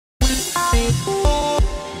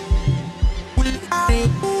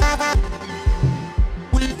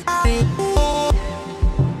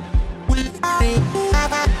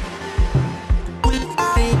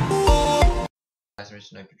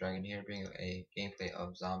Sniper Dragon here, bringing a gameplay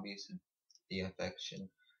of Zombies the Infection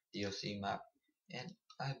DLC map, and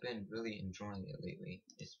I've been really enjoying it lately.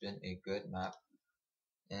 It's been a good map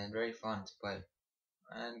and very fun to play.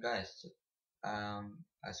 And guys, I'm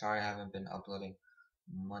sorry I haven't been uploading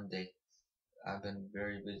Monday. I've been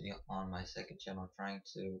very busy on my second channel trying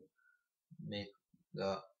to make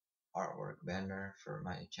the artwork banner for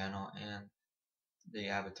my channel and the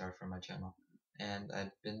avatar for my channel. And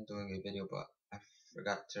I've been doing a video, but I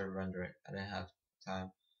forgot to render it. I didn't have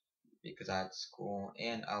time because I had school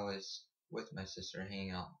and I was with my sister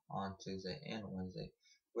hanging out on Tuesday and Wednesday,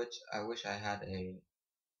 which I wish I had a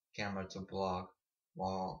camera to vlog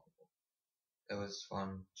while it was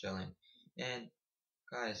fun chilling. And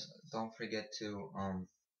guys, don't forget to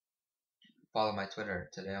follow my Twitter.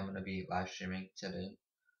 Today I'm gonna be live streaming today.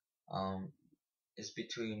 Um, it's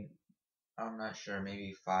between, I'm not sure,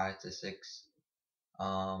 maybe 5 to 6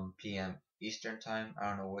 p.m. Eastern time. I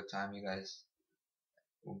don't know what time you guys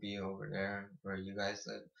will be over there where you guys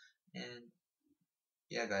live. And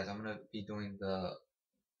yeah, guys, I'm gonna be doing the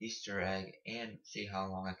Easter egg and see how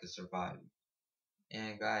long I can survive.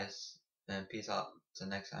 And guys, and peace out till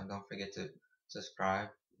next time. Don't forget to subscribe,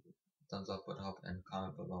 thumbs up would help, and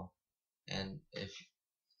comment below. And if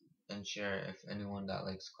and share if anyone that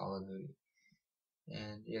likes Call of Duty.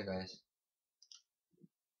 And yeah, guys.